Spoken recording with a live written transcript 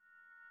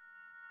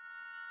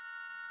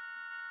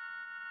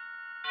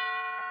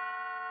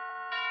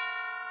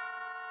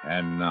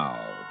And now,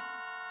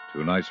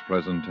 tonight's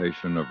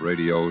presentation of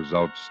radio's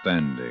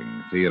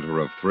outstanding theater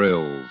of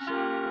thrills,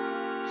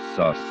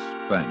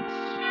 Suspense.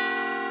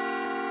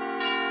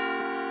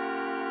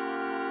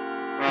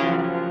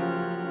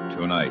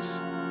 Tonight,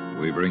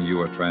 we bring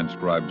you a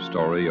transcribed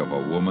story of a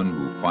woman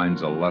who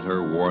finds a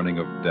letter warning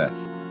of death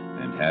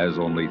and has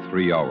only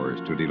 3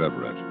 hours to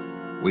deliver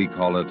it. We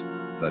call it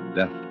The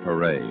Death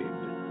Parade.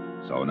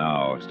 So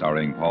now,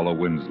 starring Paula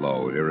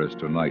Winslow, here is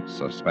tonight's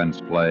suspense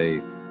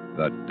play,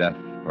 The Death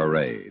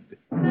Parade.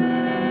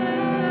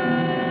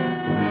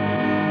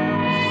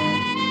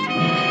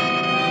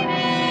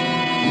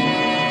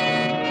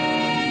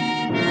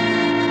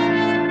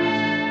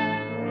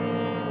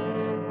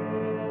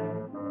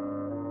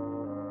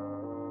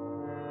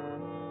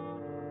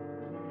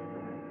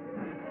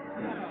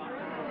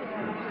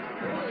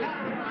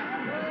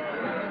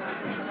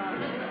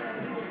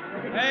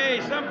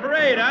 Hey, some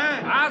parade,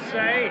 huh? I'll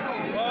say.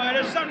 Boy,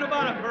 there's something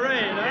about a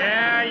parade, huh?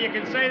 Yeah, you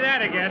can say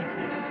that again.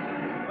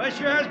 Well, it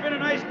sure has been a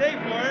nice day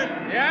for it.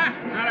 Yeah?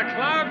 Not a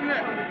cloud in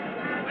it.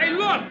 Hey,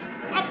 look!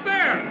 Up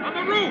there, on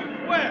the roof.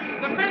 Where?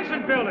 The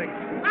Benson building.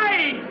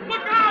 Hey,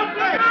 look out!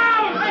 Look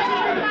out! Hey,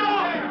 she's gonna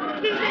fall!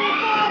 She's gonna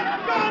fall!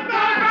 Go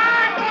back!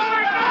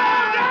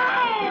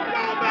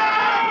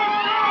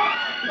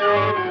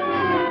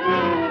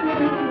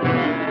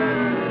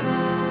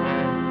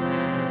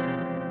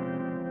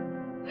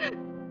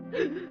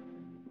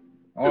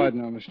 All right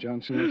now, Miss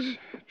Johnson, let's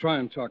try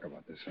and talk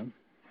about this, huh?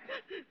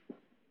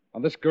 Now,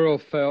 this girl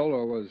fell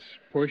or was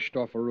pushed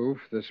off a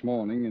roof this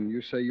morning, and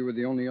you say you were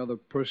the only other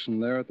person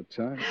there at the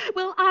time?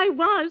 Well, I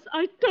was.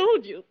 I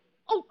told you.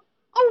 Oh,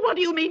 what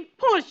do you mean,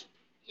 push?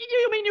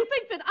 You mean you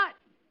think that I...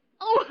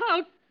 Oh,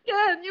 how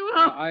can you?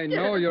 I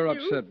know you're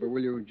upset, but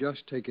will you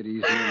just take it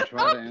easy and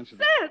try to answer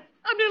the... Upset?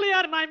 I'm nearly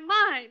out of my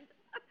mind.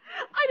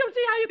 I don't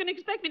see how you can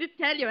expect me to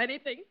tell you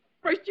anything.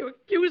 First you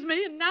accuse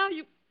me, and now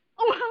you...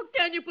 Oh, how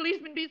can you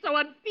policemen be so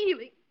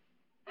unfeeling?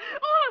 All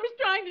I was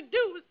trying to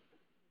do was...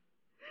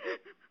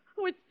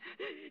 Oh,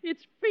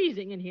 it's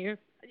freezing in here.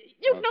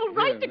 You've no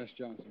right Here, to... Miss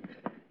Johnson.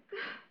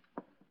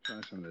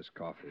 Try some of this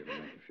coffee. It'll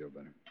make you feel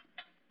better.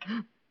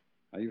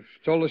 Now, you've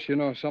told us you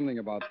know something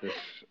about this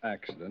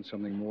accident,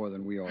 something more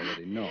than we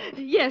already know.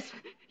 Yes,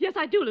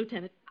 I do,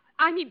 Lieutenant.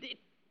 I mean,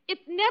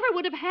 it never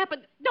would have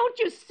happened. Don't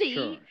you see?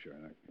 Sure.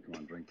 Now, come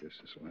on, drink this.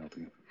 This will help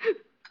you.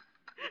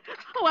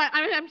 Oh,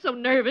 I'm so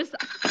nervous.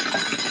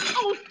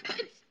 Oh,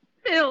 it's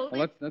spilled.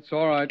 Well, that's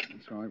all right.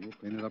 That's all right. We'll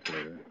clean it up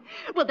later.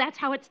 Well, that's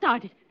how it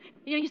started.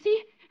 You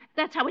see?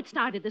 That's how it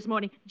started this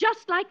morning.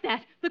 Just like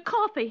that. The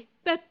coffee.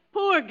 That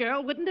poor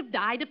girl wouldn't have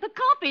died if the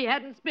coffee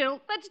hadn't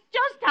spilled. That's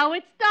just how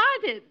it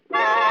started.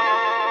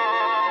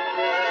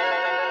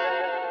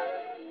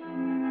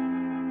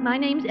 My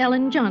name's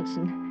Ellen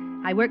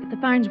Johnson. I work at the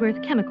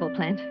Farnsworth Chemical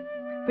Plant.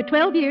 For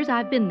 12 years,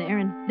 I've been there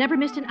and never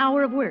missed an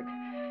hour of work.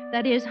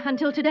 That is,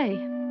 until today.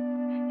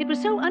 It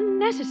was so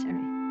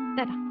unnecessary.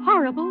 That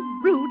horrible,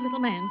 rude little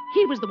man.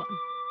 He was the one.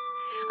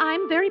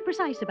 I'm very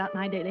precise about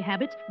my daily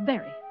habits.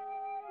 Very.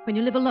 When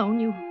you live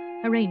alone, you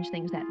arrange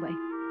things that way.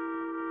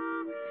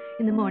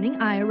 In the morning,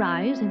 I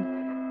arise and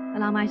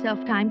allow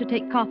myself time to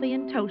take coffee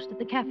and toast at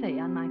the cafe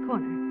on my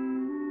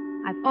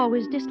corner. I've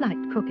always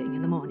disliked cooking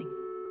in the morning.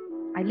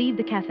 I leave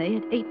the cafe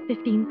at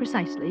 8:15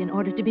 precisely in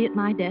order to be at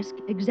my desk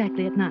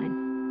exactly at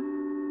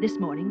 9. This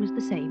morning was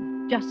the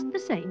same, just the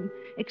same,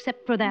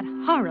 except for that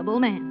horrible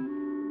man.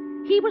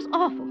 He was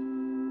awful.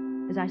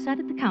 As I sat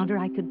at the counter,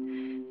 I could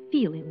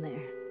feel him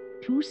there,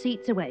 2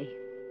 seats away,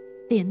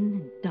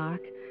 thin and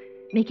dark,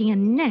 making a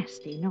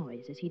nasty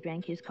noise as he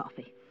drank his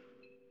coffee.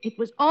 It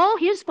was all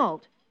his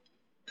fault.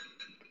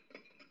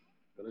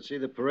 Gonna see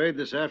the parade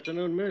this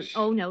afternoon, miss?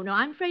 Oh, no,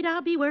 I'm afraid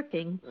I'll be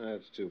working.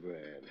 That's too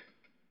bad.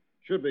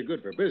 Should be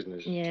good for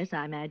business. Yes,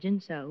 I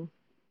imagine so.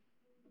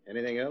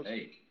 Anything else?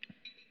 Hey,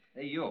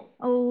 you.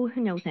 Oh,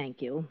 no,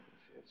 thank you.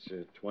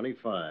 It's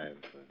 25.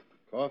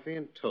 Coffee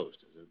and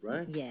toast, is it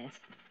right? Yes.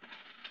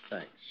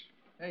 Thanks.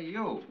 Hey,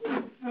 you.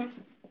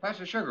 Pass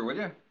the sugar, will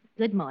you?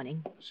 Good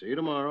morning. See you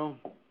tomorrow.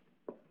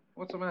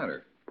 What's the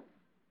matter?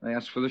 I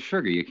asked for the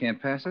sugar. You can't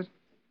pass it?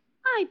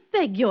 I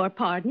beg your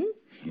pardon.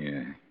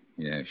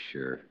 Yeah,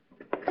 sure.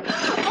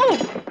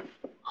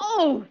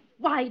 Oh,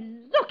 why,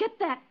 look at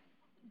that.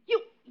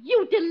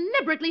 You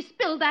deliberately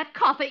spilled that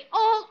coffee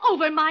all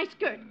over my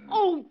skirt.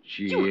 Oh,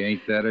 Gee,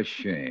 ain't that a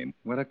shame?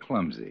 What a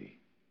clumsy.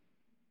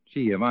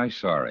 Gee, am I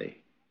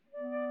sorry?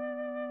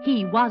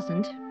 He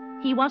wasn't.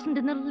 He wasn't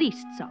in the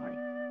least sorry.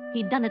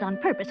 He'd done it on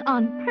purpose.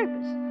 I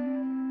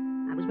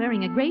was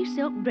wearing a gray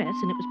silk dress,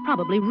 and it was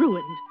probably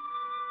ruined.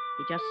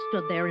 He just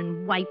stood there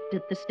and wiped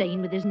at the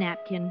stain with his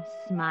napkin,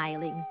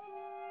 smiling.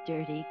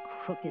 Dirty,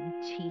 crooked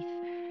teeth.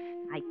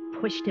 I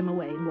pushed him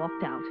away and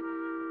walked out.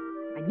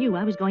 I knew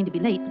I was going to be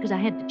late because I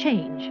had to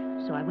change,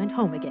 so I went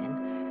home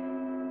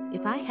again.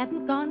 If I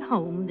hadn't gone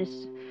home,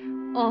 this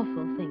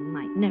awful thing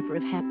might never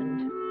have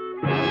happened.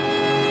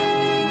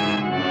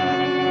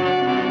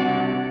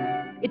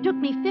 It took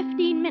me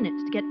 15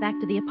 minutes to get back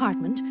to the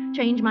apartment,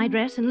 change my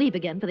dress, and leave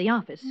again for the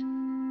office.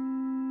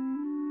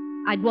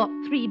 I'd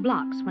walked 3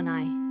 blocks when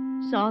I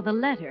saw the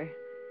letter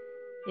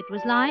It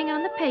was lying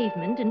on the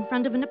pavement in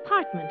front of an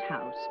apartment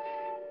house.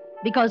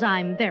 Because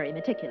I'm very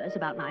meticulous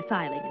about my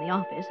filing in the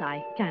office,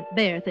 I can't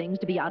bear things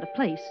to be out of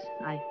place.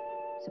 I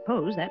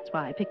suppose that's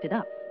why I picked it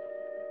up.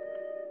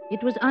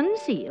 It was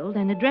unsealed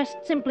and addressed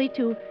simply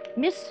to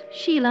Miss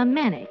Sheila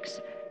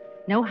Mannix.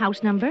 No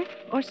house number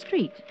or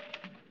street.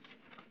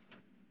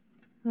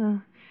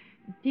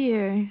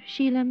 Dear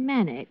Sheila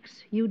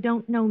Mannix, you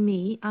don't know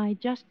me. I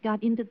just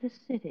got into the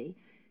city.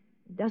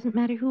 It doesn't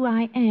matter who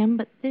I am,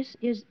 but this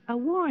is a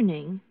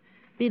warning.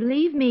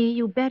 Believe me,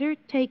 you better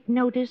take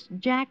notice.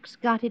 Jack's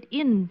got it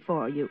in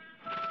for you.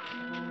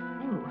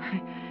 Oh,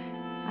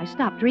 I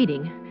stopped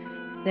reading.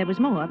 There was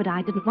more, but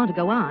I didn't want to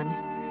go on.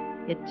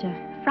 It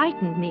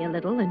frightened me a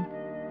little, and,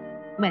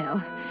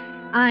 well,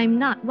 I'm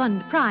not one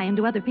to pry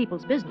into other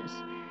people's business.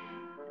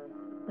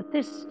 But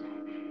this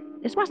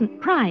wasn't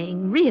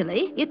prying,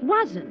 really. It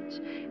wasn't.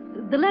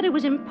 The letter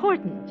was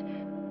important.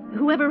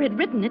 Whoever had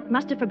written it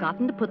must have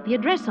forgotten to put the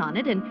address on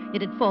it, and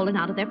it had fallen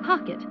out of their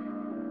pocket.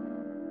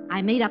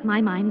 I made up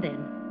my mind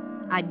then.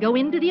 I'd go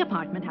into the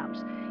apartment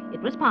house.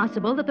 It was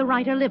possible that the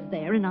writer lived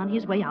there, and on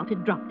his way out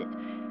had dropped it.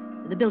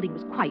 The building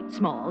was quite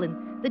small,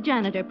 and the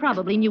janitor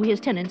probably knew his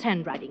tenant's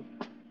handwriting.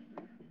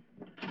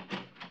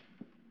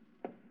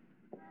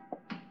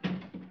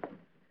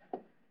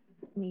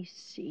 Let me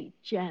see.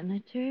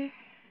 Janitor.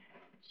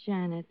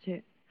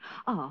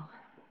 Oh.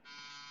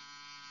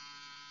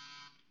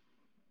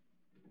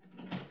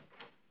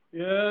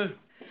 Yeah?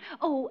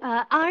 Oh,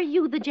 are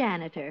you the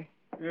janitor?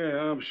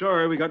 Yeah, I'm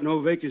sorry. We got no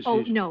vacancies.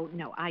 Oh,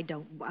 no, I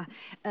don't.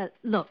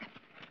 Look,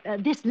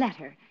 this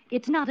letter,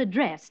 it's not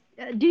addressed.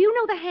 Do you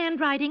know the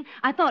handwriting?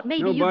 I thought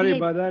maybe Nobody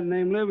by that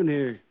name living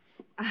here.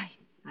 I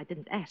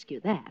didn't ask you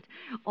that.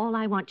 All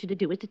I want you to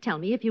do is to tell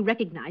me if you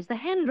recognize the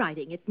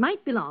handwriting. It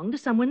might belong to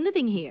someone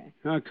living here.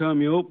 How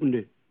come you opened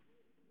it?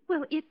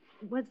 Well, it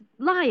was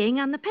lying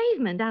on the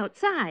pavement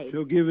outside.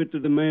 So give it to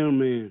the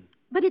mailman.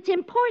 But it's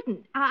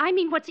important. I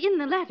mean, what's in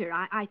the letter.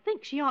 I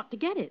think she ought to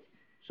get it.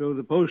 So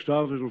the post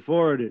office will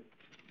forward it.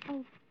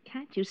 Oh,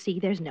 can't you see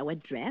there's no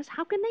address?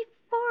 How can they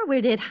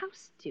forward it? How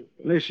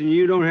stupid. Listen,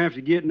 you don't have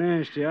to get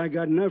nasty. I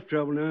got enough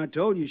trouble now. I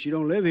told you she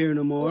don't live here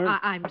no more. Oh,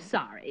 I'm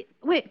sorry.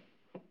 Wait,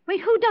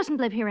 who doesn't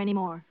live here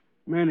anymore?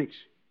 Mannix.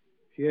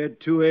 She had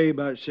 2A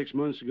about 6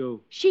 months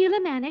ago.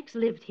 Sheila Mannix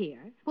lived here.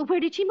 Well, where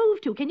did she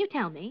move to? Can you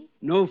tell me?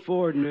 No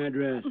forwarding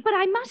address. But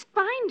I must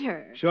find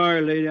her.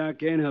 Sorry, lady, I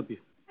can't help you.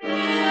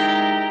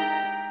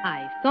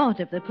 I thought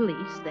of the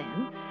police then.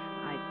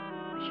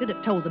 I should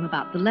have told them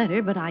about the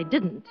letter, but I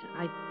didn't.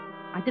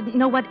 I didn't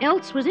know what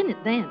else was in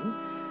it then.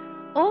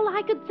 All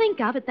I could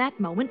think of at that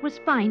moment was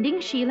finding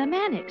Sheila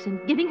Mannix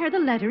and giving her the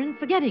letter and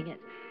forgetting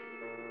it.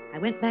 I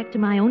went back to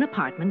my own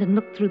apartment and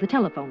looked through the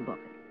telephone book.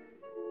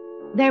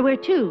 There were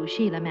 2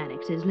 Sheila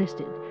Mannixes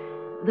listed.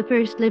 The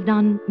first lived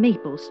on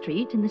Maple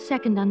Street and the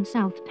second on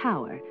South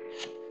Tower.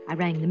 I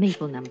rang the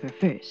Maple number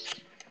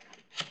first.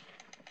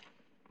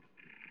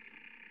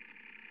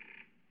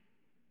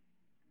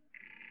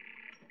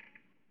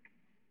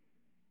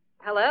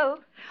 Hello?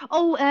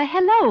 Oh,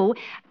 hello.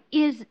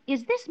 Is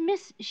this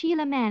Miss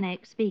Sheila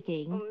Mannix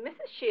speaking? Oh,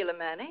 Mrs. Sheila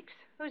Mannix?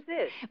 Who's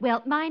this?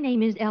 Well, my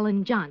name is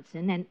Ellen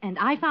Johnson, and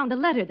I found a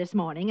letter this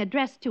morning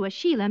addressed to a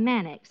Sheila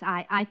Mannix.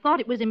 I thought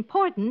it was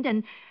important,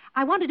 and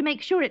I wanted to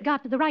make sure it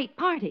got to the right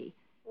party.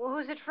 Well,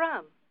 who's it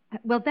from?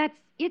 Well, that's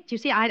it. You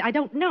see, I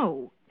don't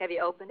know. Have you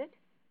opened it?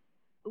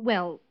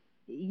 Well,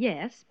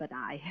 yes, but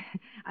I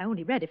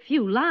only read a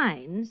few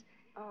lines.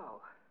 Oh.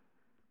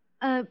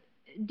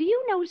 Do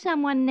you know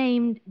someone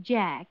named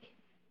Jack?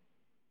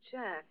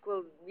 Jack?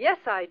 Well, yes,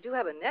 I do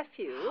have a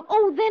nephew.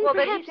 Oh, then well,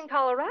 perhaps... but he's in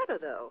Colorado,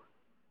 though.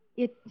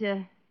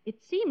 It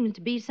seems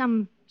to be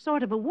some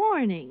sort of a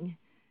warning.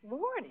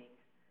 Warning?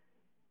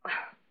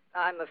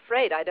 I'm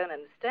afraid I don't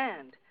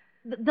understand.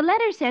 The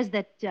letter says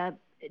that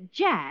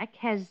Jack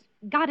has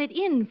got it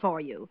in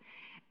for you.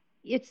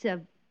 It's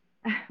a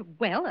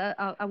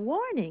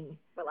warning.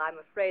 Well, I'm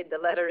afraid the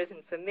letter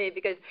isn't for me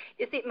because,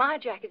 you see, my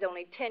Jack is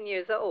only 10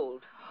 years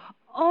old.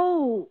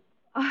 Oh,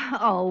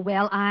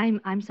 well,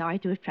 I'm sorry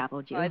to have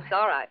troubled you. Oh, it's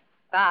all right.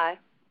 Bye.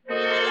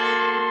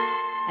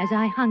 As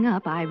I hung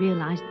up, I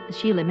realized that the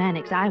Sheila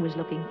Mannix I was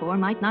looking for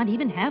might not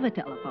even have a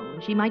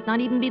telephone. She might not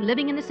even be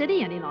living in the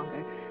city any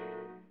longer.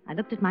 I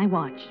looked at my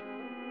watch.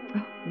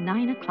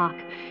 9 o'clock.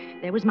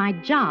 There was my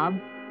job,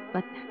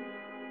 but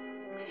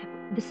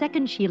the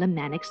second Sheila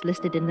Mannix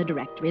listed in the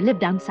directory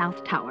lived on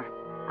South Tower.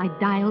 I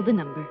dialed the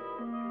number,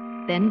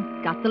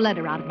 then got the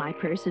letter out of my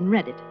purse and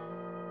read it.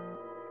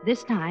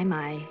 This time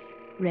I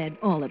read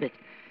all of it.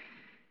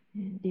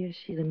 Dear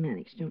Sheila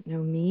Mannix, don't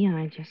know me.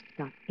 I just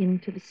got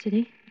into the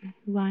city.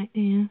 Who I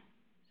am.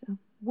 So,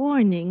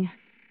 warning.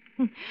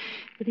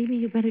 Believe me,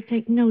 you better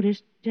take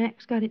notice.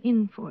 Jack's got it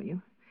in for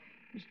you.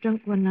 He was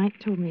drunk one night,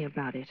 told me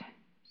about it.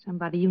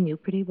 Somebody you knew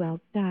pretty well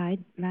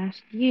died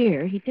last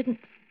year. He didn't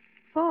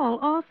fall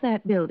off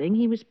that building.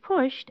 He was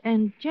pushed,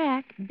 and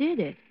Jack did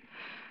it.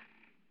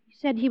 He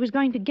said he was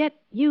going to get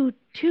you,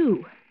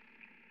 too.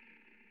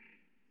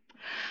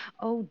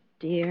 Oh,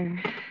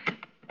 dear.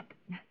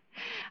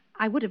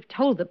 I would have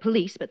told the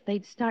police, but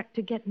they'd start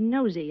to get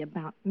nosy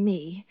about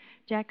me.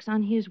 Jack's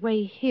on his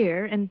way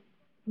here, and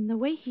from the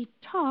way he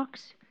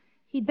talks,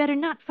 he'd better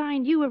not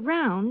find you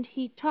around.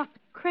 He talked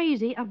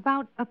crazy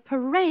about a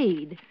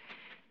parade.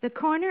 The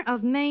corner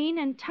of Main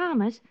and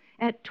Thomas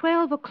at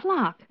 12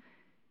 o'clock.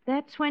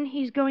 That's when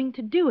he's going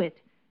to do it.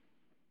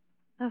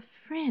 A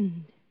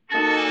friend.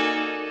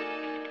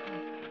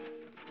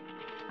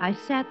 I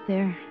sat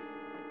there,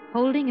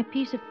 holding a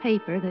piece of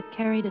paper that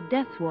carried a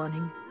death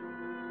warning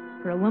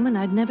for a woman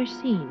I'd never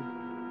seen.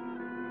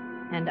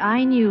 And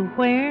I knew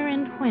where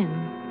and when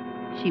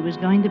she was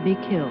going to be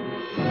killed.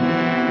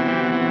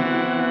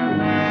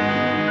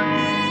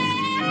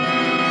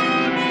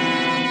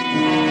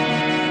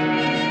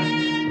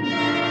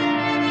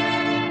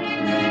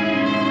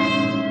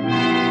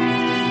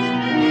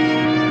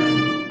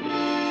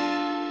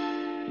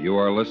 You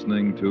are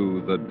listening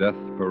to The Death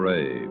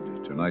Parade,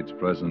 tonight's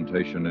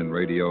presentation in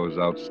radio's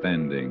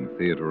outstanding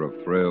theater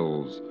of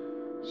thrills,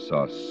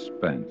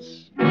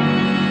 Suspense.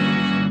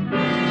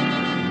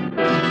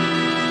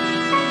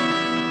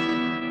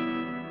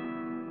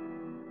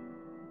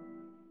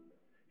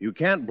 You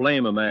can't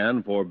blame a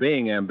man for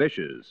being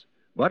ambitious,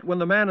 but when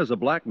the man is a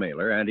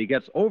blackmailer and he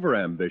gets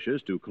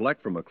overambitious to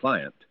collect from a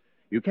client,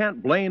 you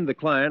can't blame the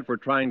client for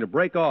trying to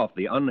break off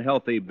the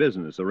unhealthy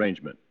business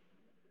arrangement.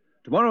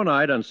 Tomorrow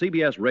night on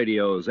CBS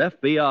Radio's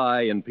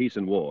FBI in Peace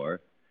and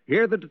War,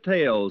 hear the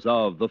details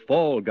of The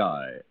Fall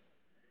Guy.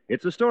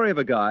 It's a story of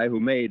a guy who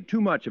made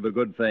too much of a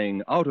good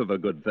thing out of a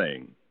good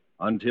thing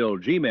until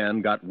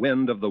G-Men got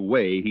wind of the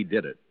way he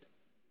did it.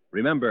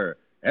 Remember,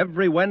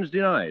 every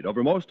Wednesday night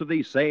over most of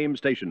these same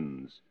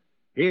stations,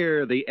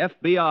 hear the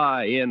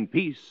FBI in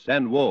Peace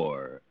and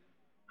War.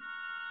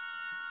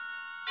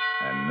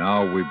 And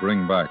now we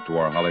bring back to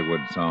our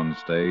Hollywood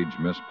soundstage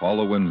Miss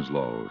Paula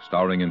Winslow,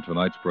 starring in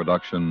tonight's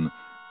production,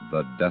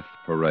 The Death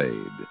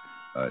Parade,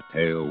 a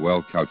tale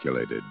well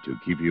calculated to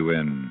keep you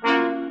in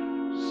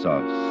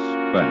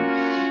suspense.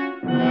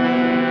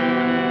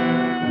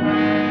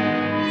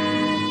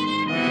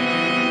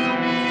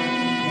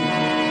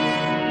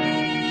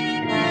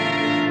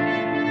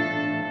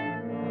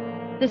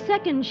 The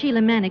second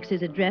Sheila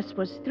Mannix's address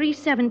was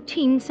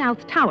 317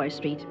 South Tower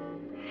Street.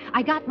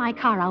 I got my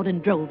car out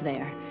and drove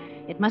there.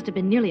 It must have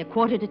been nearly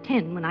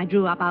 9:45 when I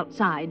drew up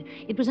outside.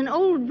 It was an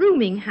old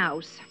rooming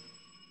house.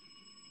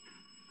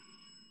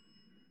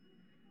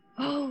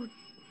 Oh,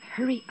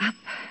 hurry up.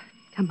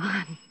 Come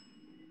on.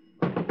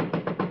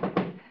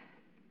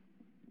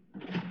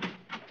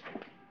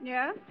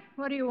 Yeah?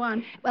 What do you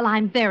want? Well,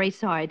 I'm very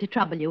sorry to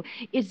trouble you.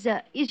 Is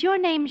your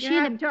name You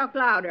Sheila? have to talk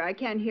louder. I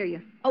can't hear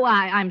you. Oh,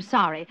 I'm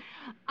sorry.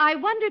 I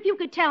wonder if you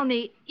could tell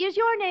me, is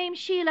your name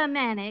Sheila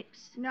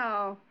Mannix?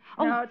 No.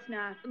 Oh. No, it's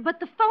not. But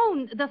the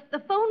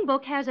phone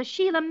book has a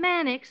Sheila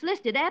Mannix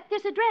listed at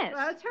this address.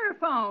 Well, it's her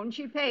phone.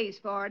 She pays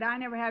for it. I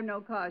never have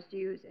no cause to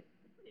use it.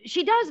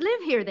 She does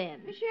live here,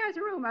 then? She has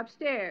a room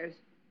upstairs.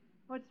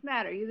 What's the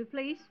matter? You the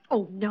police?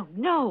 Oh, no.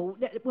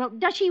 Well,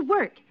 does she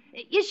work?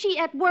 Is she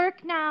at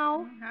work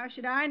now? How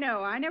should I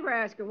know? I never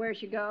ask her where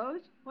she goes.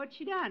 What's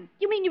she done?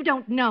 You mean you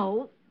don't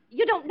know?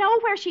 You don't know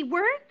where she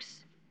works?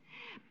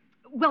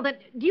 Well, then,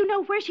 do you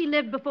know where she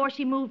lived before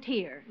she moved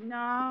here?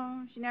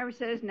 No, she never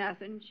says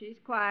nothing. She's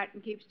quiet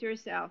and keeps to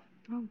herself.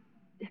 Oh,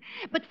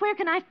 but where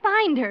can I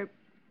find her?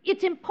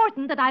 It's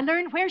important that I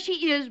learn where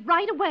she is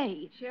right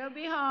away. She'll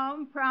be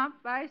home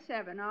prompt by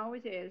 7,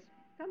 always is.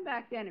 Come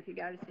back then if you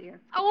got to see her.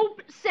 Oh,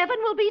 7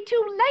 will be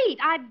too late.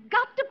 I've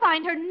got to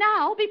find her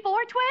now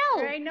before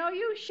 12. There ain't no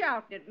use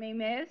shouting at me,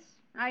 miss.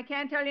 I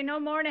can't tell you no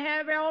more than I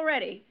have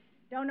already.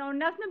 Don't know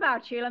nothing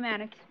about Sheila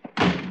Mannix.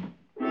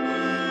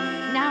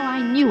 Now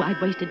I knew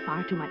I'd wasted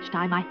far too much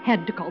time. I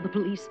had to call the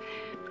police.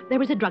 There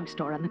was a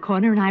drugstore on the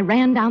corner, and I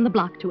ran down the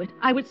block to it.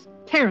 I was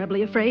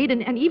terribly afraid,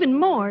 and even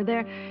more,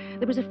 there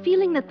was a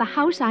feeling that the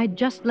house I'd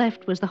just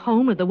left was the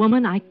home of the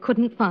woman I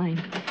couldn't find.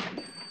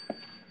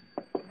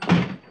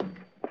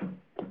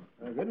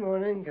 Good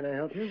morning. Can I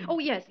help you? Oh,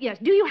 yes.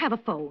 Do you have a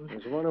phone?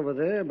 There's one over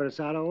there, but it's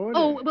out of order.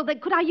 Oh, well, then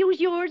could I use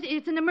yours?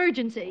 It's an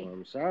emergency. Oh,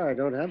 I'm sorry, I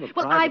don't have a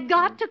Well, private I've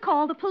got phone. to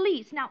call the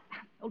police. Now,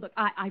 look,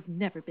 I've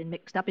never been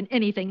mixed up in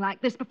anything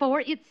like this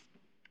before. It's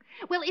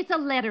a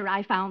letter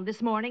I found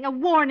this morning, a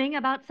warning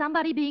about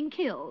somebody being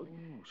killed.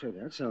 Oh, say,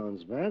 that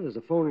sounds bad. There's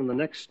a phone in the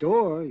next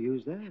store.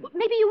 Use that. Well,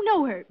 maybe you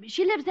know her.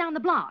 She lives down the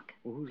block.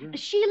 Well, who's that?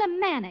 Sheila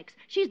Mannix.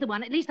 She's the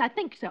one. At least I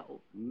think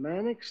so.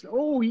 Mannix?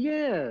 Oh,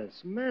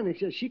 yes.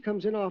 Mannix. Yes, she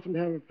comes in often to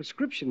have a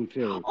prescription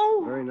filled.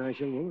 Oh. Very nice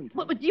young woman.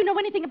 Well, but do you know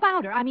anything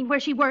about her? I mean, where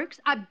she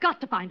works? I've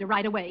got to find her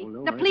right away. Oh,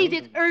 no, now, I please,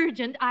 don't. it's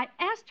urgent. I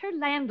asked her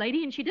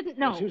landlady, and she didn't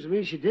know. It seems to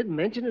me she did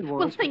mention it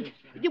once. Well, think.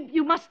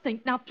 You must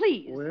think. Now,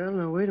 please. Well,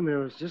 now, wait a minute.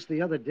 It was just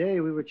the other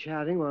day we were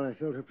chatting while I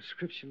filled her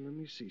prescription. Let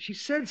me see. She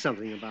said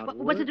something about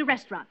Was it a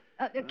restaurant?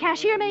 A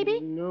cashier, maybe?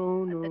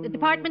 No. A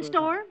department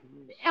store?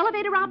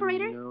 Elevator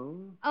operator? No.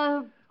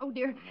 Oh,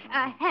 dear.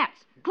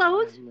 Hats,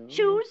 clothes, No, I don't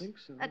shoes, think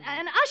so.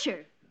 an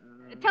usher.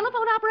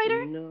 Telephone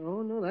operator?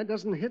 No, that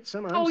doesn't hit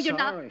some. I'm Oh, you're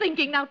sorry. not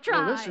thinking. Now try.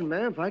 Well, listen,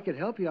 ma'am, if I could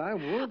help you, I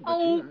would. But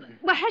Oh, you know,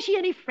 well, has she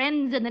any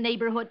friends in the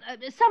neighborhood?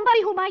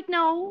 Somebody who might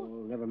know?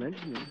 oh, never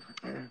mentioned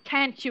it.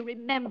 Can't you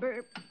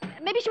remember?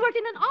 Maybe she worked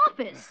in an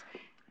office.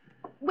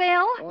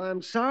 Well? Oh,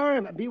 I'm sorry.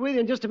 I'll be with you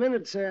in just a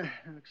minute, sir.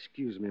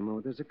 Excuse me,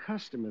 Mo. There's a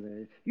customer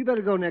there. You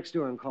better go next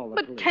door and call the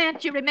But police.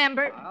 can't you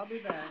remember? I'll be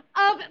back.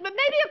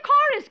 Maybe a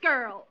chorus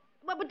girl.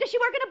 But does she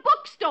work in a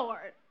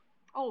bookstore?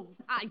 Oh,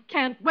 I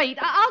can't wait.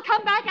 I'll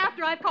come back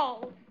after I've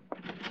called.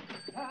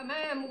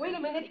 Ma'am, wait a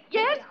minute.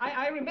 Yes?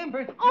 I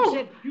remember.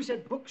 Oh. You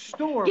said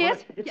bookstore. Yes?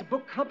 Well, it's a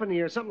book company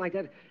or something like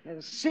that.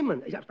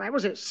 Simmons. That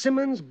was it.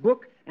 Simmons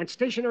Book and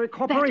Stationery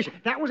Corporation.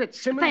 That was it.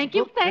 Simmons Thank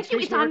you, Book and thank you.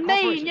 It's Stationery on Main.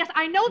 Corporation. Yes,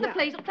 I know the Yeah.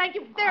 place. Thank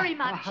you very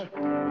much.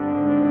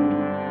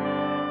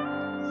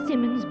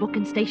 Simmons Book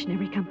and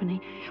Stationery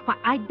Company. Why,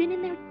 I'd been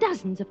in there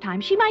dozens of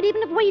times. She might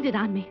even have waited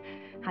on me.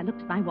 I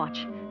looked at my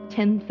watch.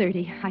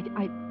 10:30.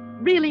 I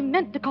really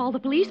meant to call the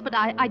police, but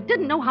I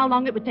didn't know how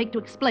long it would take to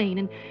explain.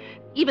 And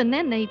even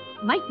then, they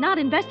might not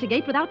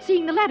investigate without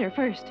seeing the letter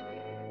first.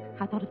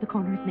 I thought of the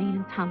corner of Main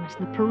and Thomas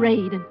and the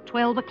parade and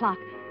 12 o'clock.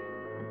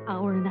 An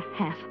hour and a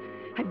half.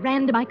 I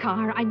ran to my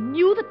car. I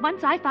knew that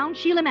once I found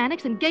Sheila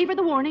Mannix and gave her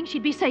the warning,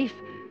 she'd be safe.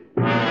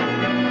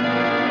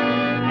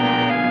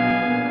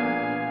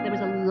 There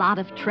was a lot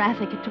of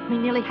traffic. It took me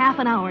nearly half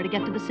an hour to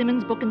get to the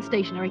Simmons Book and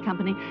Stationery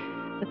Company.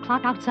 The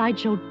clock outside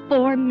showed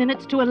 4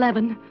 minutes to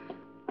 11.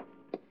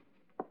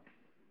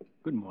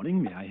 Good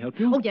morning. May I help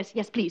you? Oh,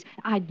 yes, please.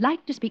 I'd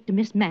like to speak to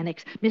Miss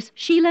Mannix, Miss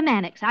Sheila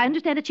Mannix. I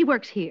understand that she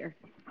works here.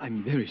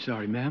 I'm very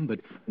sorry, ma'am, but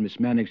Miss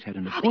Mannix had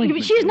an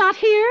appointment. She's not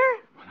here?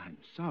 Well, I'm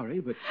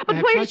sorry, but... But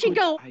perhaps where I did she could-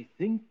 go? I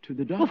think to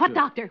the doctor. Well, what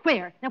doctor?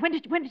 Where? Now, when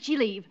did she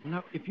leave?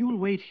 Now, if you'll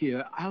wait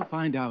here, I'll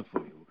find out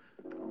for you.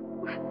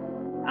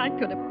 I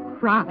could have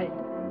cried.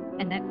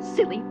 And that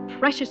silly,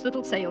 precious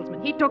little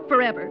salesman, he took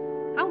forever.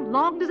 How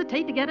long does it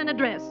take to get an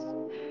address?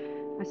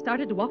 I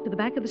started to walk to the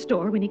back of the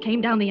store when he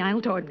came down the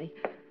aisle toward me.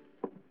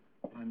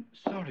 I'm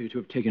sorry to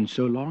have taken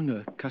so long.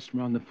 A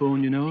customer on the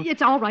phone, you know.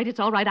 It's all right.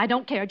 I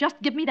don't care. Just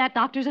give me that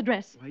doctor's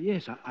address. Why,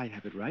 yes, I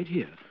have it right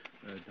here.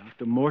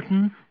 Dr.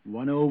 Morton,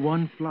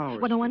 101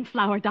 Flowers. 101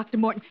 Flower, Dr.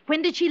 Morton.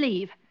 When did she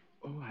leave?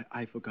 Oh,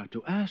 I forgot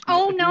to ask.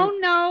 Oh, if no,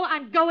 you- no.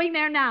 I'm going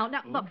there now.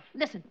 Now, Oh. look,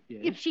 listen.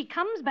 Yes? If she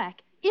comes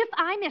back, if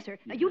I miss her,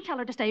 you tell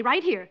her to stay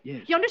right here.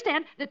 Yes. You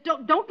understand? That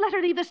don't let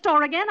her leave the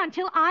store again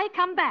until I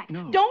come back.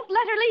 No. Don't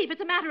let her leave.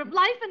 It's a matter of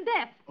life and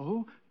death.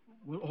 Oh,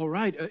 well, all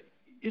right.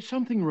 Is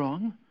something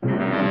wrong?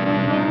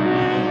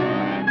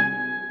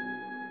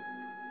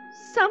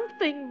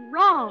 Something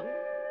wrong.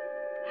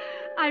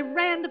 I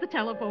ran to the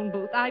telephone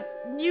booth. I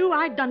knew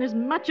I'd done as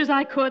much as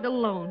I could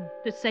alone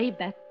to save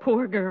that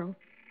poor girl.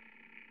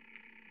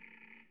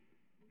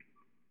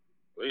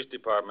 Police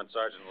Department,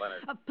 Sergeant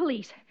Leonard.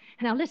 Police.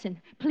 Now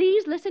listen.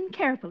 Please listen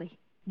carefully.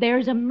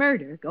 There's a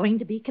murder going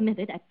to be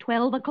committed at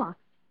 12 o'clock.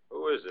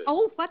 Who is it?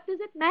 Oh, what does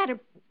it matter?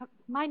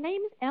 My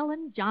name's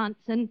Ellen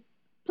Johnson.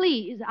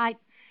 Please, I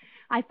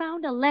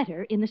found a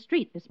letter in the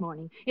street this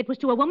morning. It was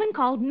to a woman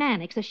called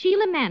Mannix, a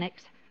Sheila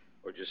Mannix.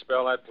 Would you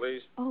spell that,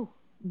 please? Oh,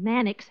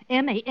 Mannix,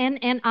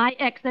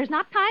 Mannix. There's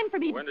not time for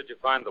me. When did you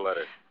find the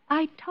letter?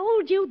 I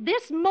told you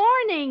this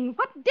morning.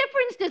 What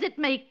difference does it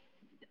make?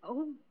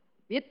 Oh,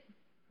 it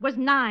was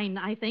 9,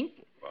 I think.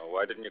 Well,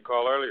 why didn't you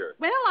call earlier?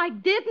 Well, I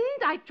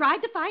didn't. I tried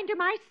to find her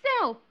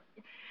myself.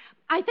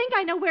 I think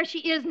I know where she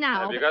is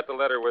now. Have you got the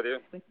letter with you?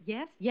 But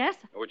yes.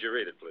 Would you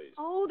read it, please?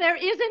 Oh, there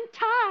isn't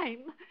time.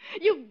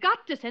 You've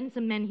got to send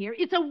some men here.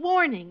 It's a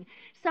warning.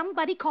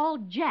 Somebody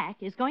called Jack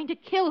is going to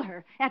kill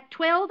her at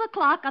 12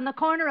 o'clock on the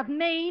corner of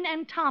Main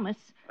and Thomas.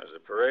 There's a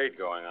parade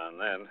going on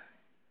then.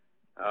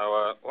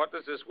 Now, what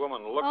does this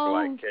woman look Oh.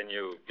 like? Can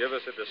you give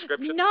us a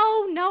description?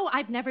 No,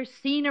 I've never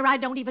seen her. I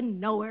don't even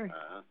know her.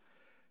 Uh-huh.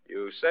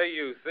 You say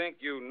you think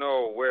you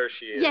know where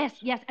she is?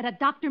 Yes, at a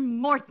Dr.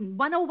 Morton,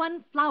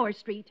 101 Flower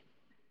Street.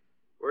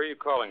 Where are you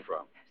calling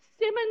from?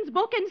 Simmons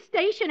Book and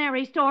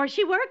Stationery Store.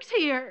 She works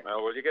here.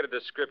 Well, will you get a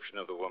description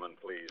of the woman,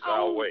 please? Oh.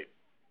 I'll wait.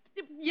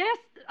 Yes,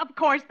 of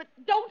course, but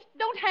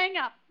don't hang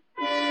up.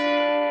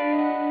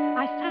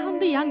 I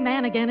found the young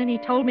man again, and he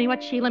told me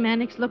what Sheila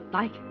Mannix looked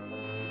like.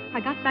 I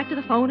got back to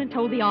the phone and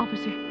told the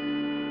officer.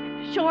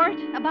 Short,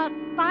 about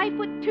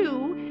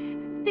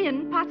 5'2",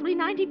 thin, possibly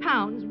 90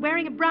 pounds,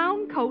 wearing a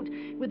brown coat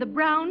with a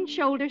brown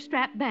shoulder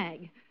strap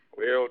bag.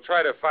 We'll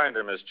try to find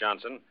her, Miss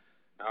Johnson.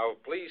 Now,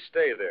 please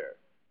stay there.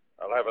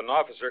 I'll have an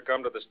officer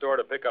come to the store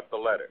to pick up the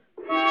letter.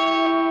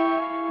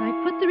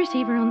 I put the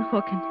receiver on the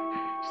hook and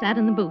sat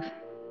in the booth.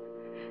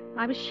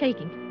 I was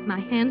shaking. My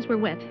hands were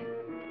wet.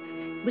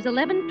 It was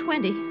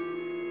 11:20.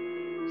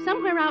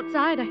 Somewhere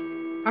outside,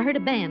 I heard a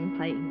band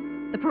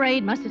playing. The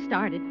parade must have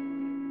started.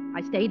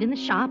 I stayed in the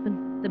shop,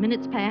 and the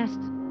minutes passed.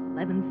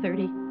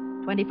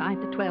 11:30,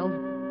 25 to 12.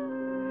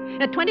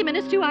 At 20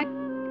 minutes to, I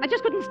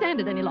just couldn't stand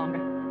it any longer.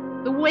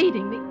 The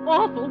waiting, the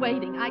awful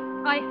waiting.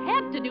 I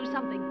had to do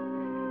something.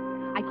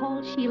 I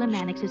called Sheila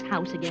Mannix's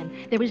house again.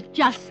 There was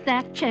just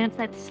that chance,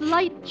 that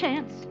slight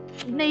chance.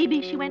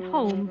 Maybe she went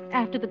home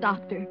after the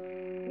doctor.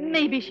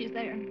 Maybe she's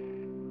there.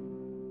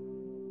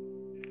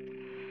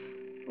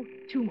 Oh,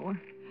 2 more.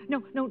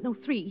 No,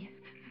 3.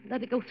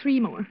 Let it go 3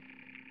 more.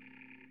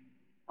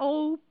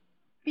 Oh,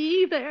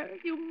 be there.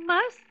 You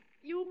must.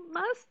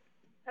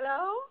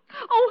 Hello?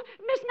 Oh,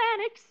 Miss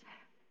Mannix.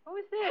 Who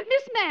is this?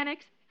 Miss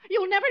Mannix.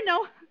 You'll never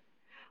know.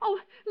 Oh,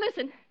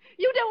 listen.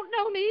 You don't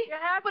know me. You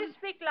have to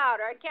speak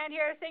louder. I can't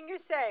hear a thing you're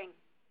saying.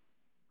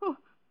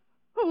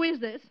 Who is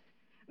this?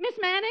 Miss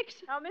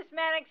Mannix? No, Miss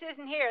Mannix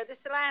isn't here. This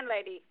is the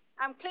landlady.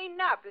 I'm cleaning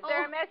up. Is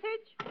there a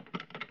message?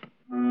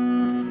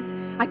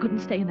 I couldn't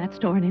stay in that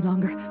store any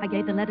longer. I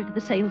gave the letter to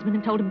the salesman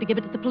and told him to give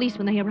it to the police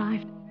when they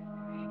arrived.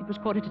 It was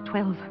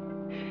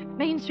 11:45.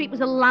 Main Street was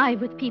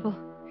alive with people.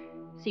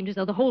 It seemed as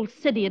though the whole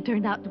city had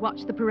turned out to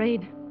watch the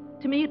parade.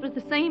 To me, it was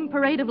the same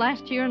parade of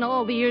last year and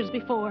all the years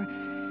before.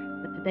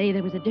 But today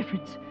there was a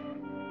difference.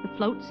 The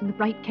floats and the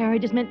bright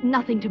carriages meant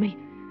nothing to me.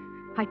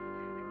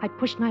 I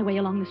pushed my way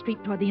along the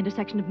street toward the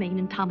intersection of Main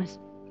and Thomas.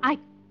 I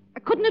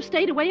couldn't have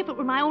stayed away if it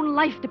were my own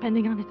life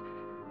depending on it.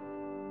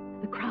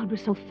 The crowd was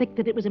so thick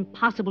that it was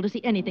impossible to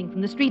see anything from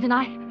the street, and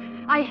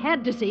I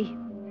had to see.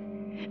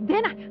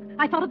 Then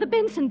I thought of the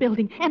Benson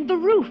building and the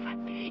roof.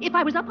 If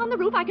I was up on the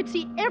roof, I could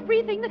see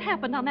everything that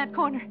happened on that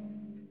corner.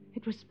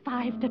 It was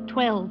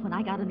 11:55 when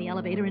I got in the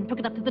elevator and took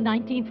it up to the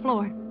 19th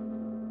floor.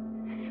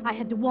 I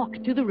had to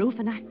walk to the roof,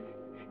 and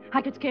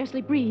I could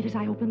scarcely breathe as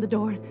I opened the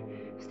door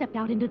and stepped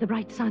out into the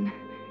bright sun.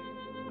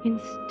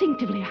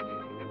 Instinctively,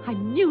 I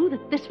knew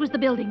that this was the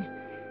building.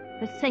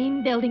 The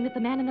same building that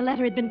the man in the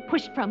letter had been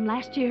pushed from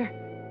last year.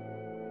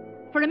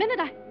 For a minute,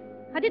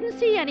 I didn't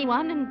see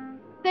anyone, and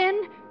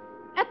then,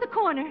 at the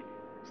corner,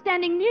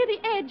 standing near the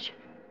edge,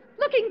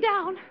 looking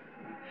down,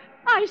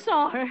 I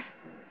saw her.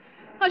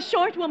 A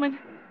short woman,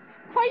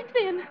 quite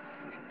thin,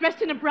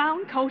 dressed in a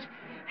brown coat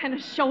and a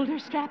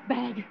shoulder-strap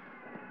bag.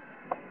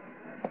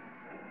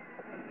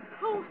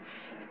 Oh,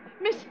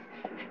 Miss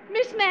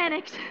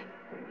Mannix.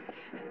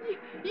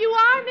 You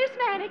are Miss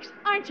Mannix,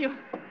 aren't you?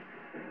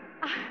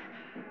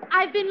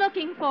 I've been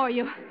looking for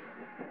you.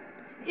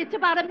 It's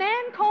about a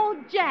man called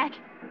Jack.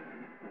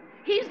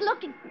 He's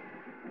looking.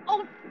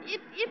 Oh,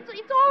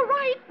 it's all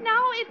right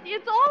now.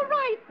 It's all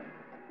right.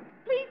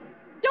 Please,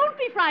 don't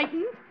be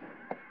frightened.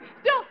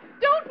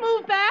 Don't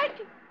move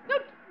back.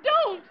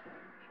 Don't.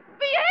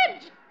 The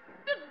edge.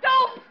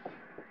 Don't.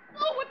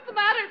 Oh, what's the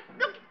matter?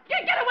 Look,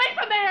 get away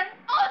from there.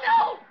 Oh,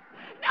 no.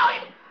 No,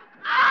 you.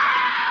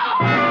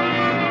 Ow!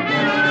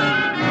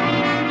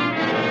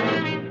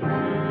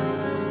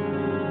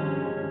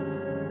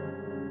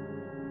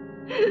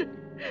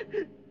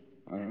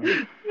 All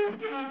right.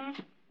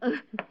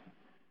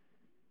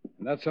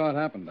 And that's how it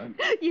happened, huh?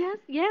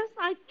 Yes,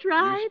 I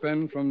tried. You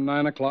spend from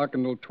 9 o'clock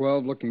until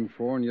 12 looking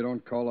for, and you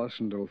don't call us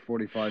until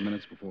 45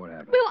 minutes before it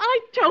happened. Well, I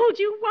told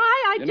you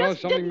why. I You know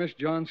just something, didn't... Miss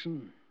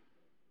Johnson?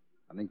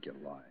 I think you're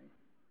lying.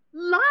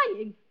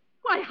 Lying?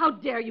 Why, how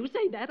dare you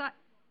say that?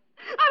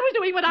 I was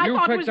doing what I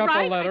thought was You picked up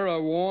right. a letter,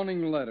 a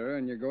warning letter,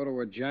 and you go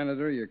to a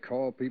janitor, you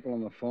call people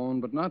on the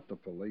phone, but not the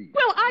police.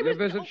 Well, You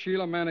visit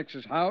Sheila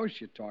Mannix's house,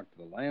 you talk to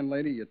the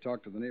landlady, you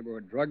talk to the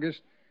neighborhood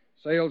druggist,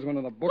 salesman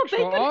in the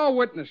bookstore, all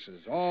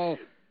witnesses, all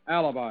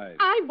alibis.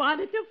 I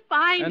wanted to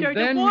find her, And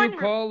then to warn you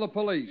her. call the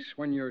police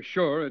when you're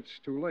sure it's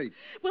too late.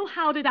 Well,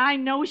 how did I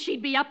know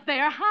she'd be up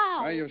there?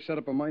 How? Well, you've set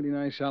up a mighty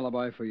nice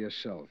alibi for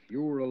yourself.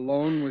 You were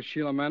alone with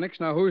Sheila Mannix.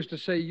 Now, who's to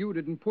say you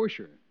didn't push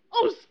her?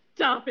 Oh,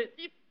 stop it.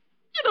 You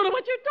don't know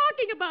what you're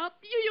talking about.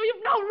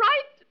 You've no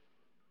right.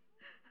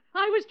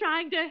 I was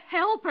trying to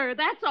help her,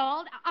 that's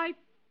all. I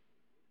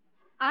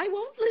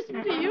won't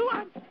listen to you.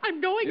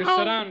 I'm going You home.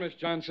 sit down, Miss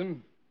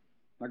Johnson.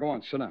 Now, go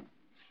on, sit down.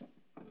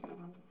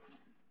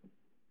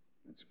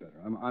 That's better.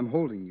 I'm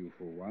holding you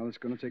for a while. It's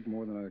going to take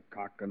more than a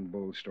cock and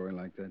bull story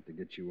like that to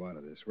get you out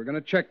of this. We're going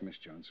to check, Miss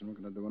Johnson. We're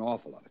going to do an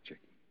awful lot of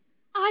checking.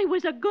 I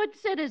was a good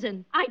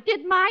citizen. I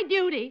did my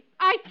duty.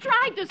 I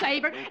tried to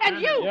save her, and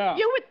you, Yeah.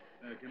 you would...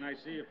 Can I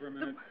see you for a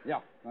minute?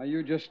 Yeah. Now,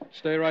 you just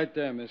stay right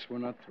there, miss. We're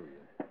not through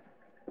yet.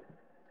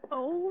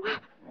 Oh,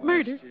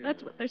 murder.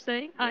 That's what they're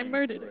saying. I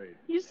murdered her.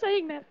 He's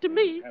saying that to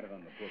me. Had it on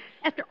the books.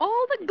 After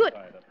all the good,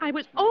 I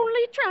was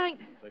only trying...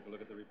 Take a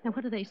look at the report. Now,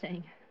 what are they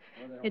saying?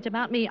 It's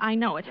about me. I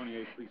know it.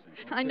 28th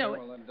precinct. I know it.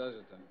 Well, that does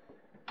it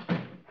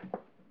then.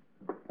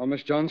 Well,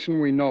 Miss Johnson,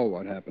 we know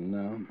what happened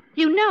now.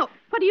 You know.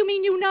 What do you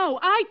mean you know?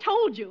 I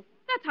told you.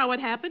 That's how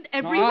it happened.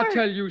 Every Now, I'll word.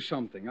 tell you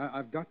something.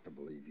 I've got to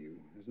believe you.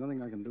 There's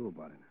nothing I can do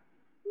about it.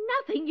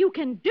 Nothing you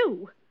can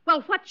do.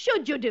 Well, what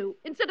should you do?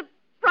 Instead of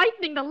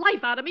frightening the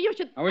life out of me, you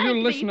should Now, will thank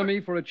you listen to for... me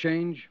for a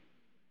change?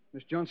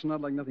 Miss Johnson,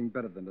 I'd like nothing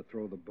better than to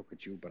throw the book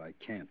at you, but I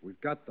can't. We've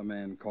got the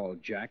man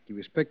called Jack. He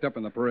was picked up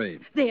in the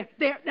parade. There.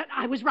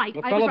 I was right. The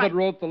I was fellow right. that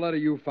wrote the letter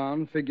you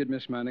found figured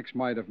Miss Mannix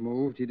might have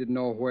moved. He didn't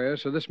know where,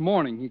 so this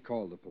morning he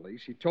called the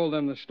police. He told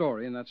them the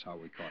story, and that's how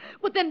we caught her.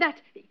 But then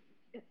that...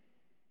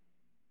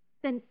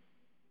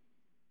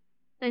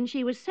 Then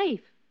she was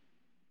safe.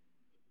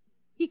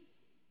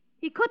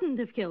 He couldn't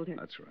have killed her.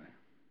 That's right.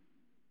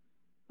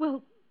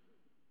 Well,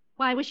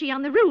 why was she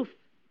on the roof?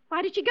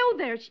 Why did she go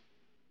there? She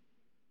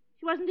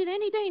wasn't in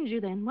any danger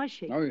then, was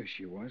she? Oh, yes,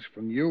 she was.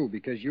 From you,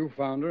 because you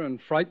found her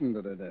and frightened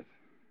her to death.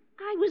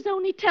 I was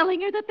only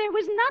telling her that there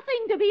was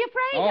nothing to be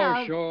afraid of.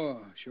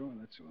 Oh, sure,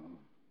 that's all.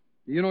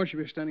 You know she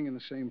was standing in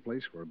the same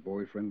place where her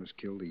boyfriend was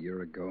killed a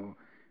year ago.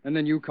 And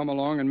then you come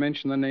along and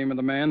mention the name of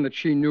the man that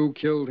she knew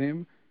killed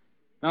him.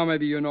 Now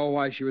maybe you know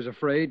why she was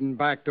afraid and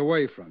backed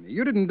away from you.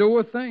 You didn't do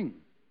a thing.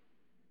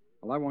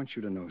 Well, I want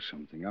you to know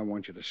something. I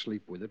want you to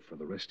sleep with it for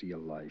the rest of your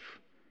life.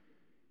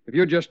 If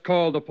you just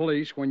called the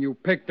police when you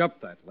picked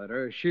up that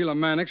letter, Sheila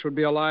Mannix would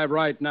be alive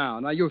right now.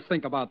 Now, you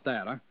think about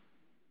that, huh?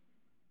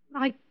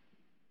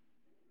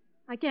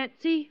 I can't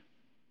see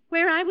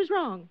where I was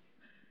wrong.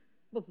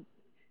 Well,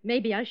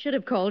 maybe I should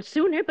have called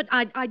sooner, but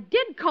I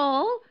did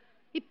call.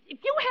 If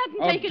you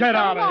hadn't taken get so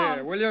out long... of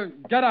here, will you?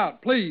 Get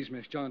out, please,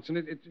 Miss Johnson.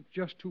 It's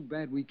just too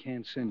bad we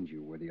can't send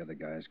you where the other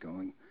guy's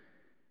going.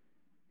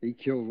 He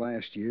killed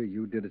last year,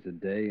 you did it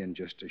today, and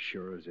just as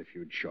sure as if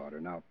you'd shot her.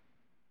 Now,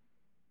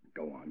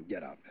 go on,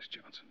 get out, Miss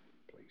Johnson,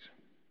 please.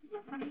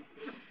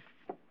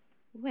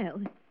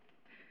 Well,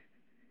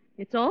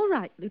 it's all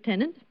right,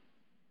 Lieutenant.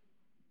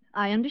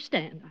 I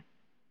understand.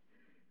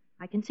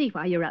 I can see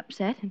why you're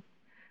upset, and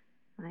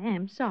I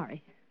am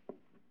sorry.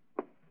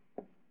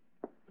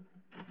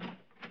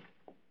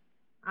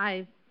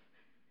 I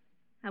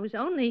was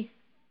only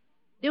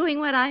doing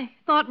what I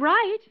thought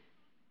right.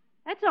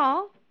 That's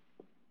all.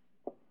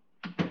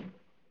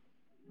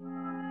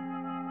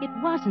 It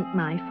wasn't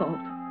my fault.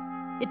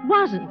 It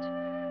wasn't.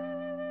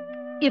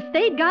 If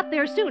they'd got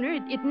there sooner,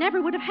 it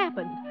never would have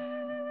happened.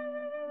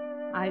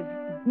 I've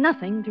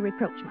nothing to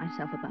reproach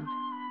myself about.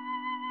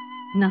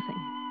 Nothing.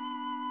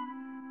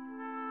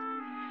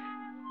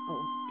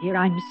 Oh, dear,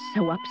 I'm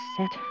so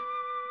upset.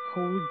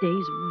 Whole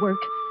day's work.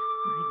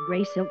 My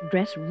gray silk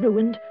dress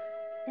ruined.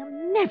 They'll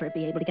never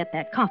be able to get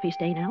that coffee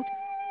stain out.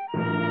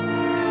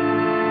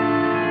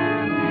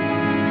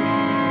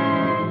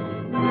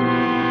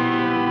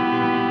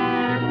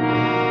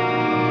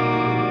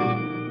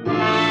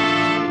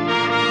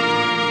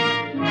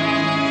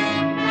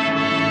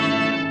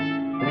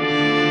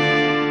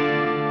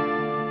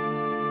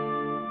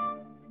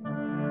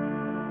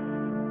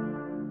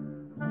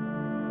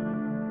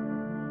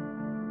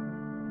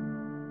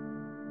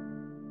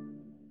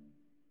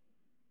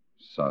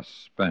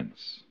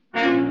 Suspense,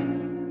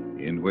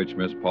 in which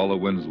Miss Paula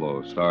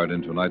Winslow starred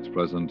in tonight's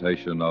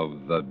presentation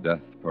of The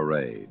Death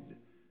Parade.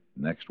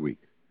 Next week,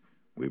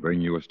 we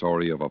bring you a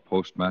story of a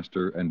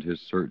postmaster and his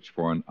search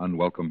for an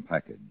unwelcome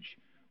package.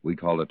 We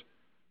call it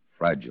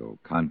Fragile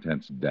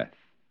Contents Death.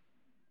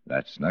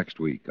 That's next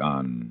week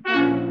on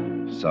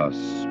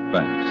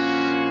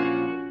Suspense.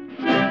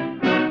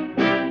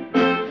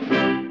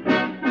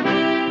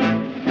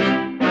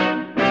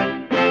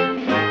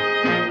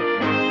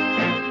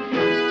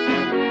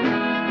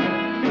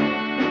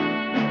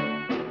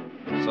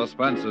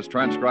 Suspense is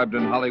transcribed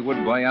in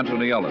Hollywood by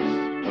Anthony Ellis.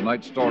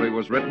 Tonight's story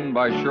was written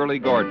by Shirley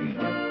Gordon.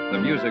 The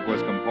music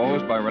was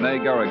composed by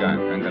Rene Garrigan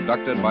and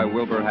conducted by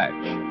Wilbur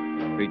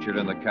Hatch. Featured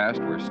in the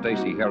cast were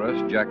Stacey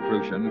Harris, Jack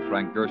Crucian,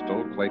 Frank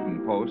Gerstle,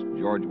 Clayton Post,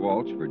 George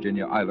Walsh,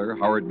 Virginia Eiler,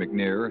 Howard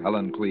McNear,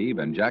 Helen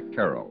Klebe, and Jack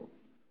Carroll.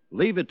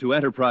 Leave it to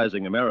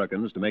enterprising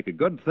Americans to make a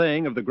good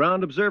thing of the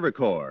Ground Observer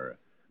Corps.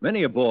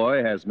 Many a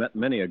boy has met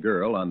many a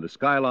girl on the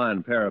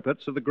skyline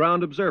parapets of the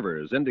ground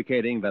observers,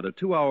 indicating that a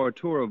 2-hour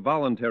tour of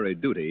voluntary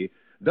duty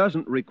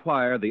doesn't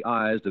require the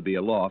eyes to be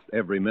aloft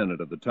every minute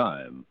of the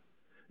time.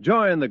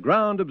 Join the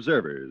ground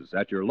observers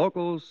at your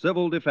local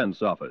civil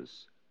defense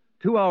office.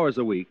 2 hours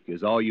a week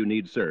is all you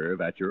need serve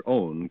at your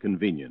own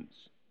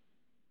convenience.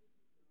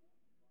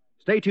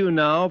 Stay tuned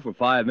now for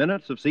 5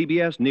 minutes of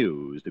CBS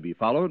News, to be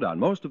followed on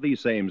most of these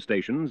same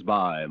stations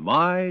by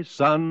My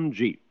Son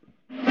Jeep.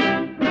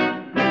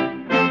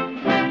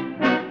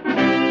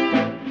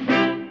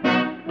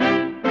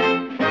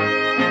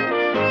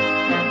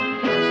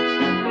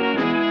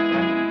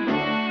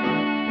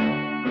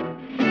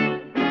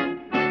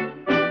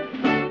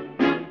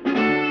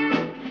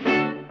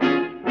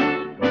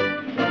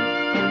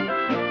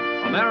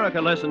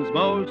 America listens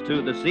most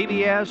to the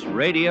CBS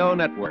Radio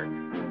Network.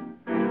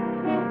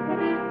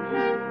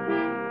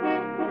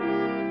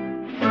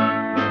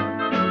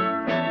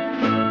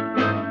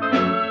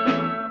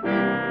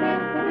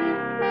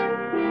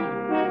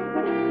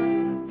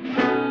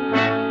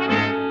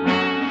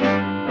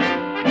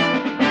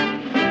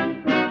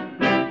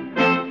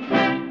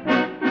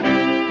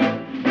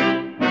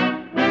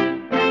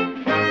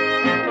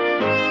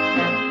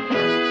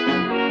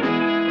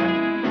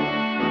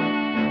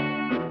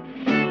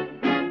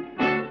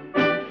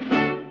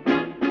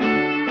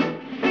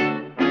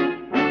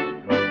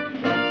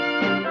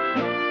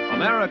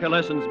 America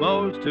listens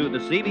most to the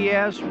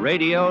CBS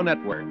Radio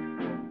Network.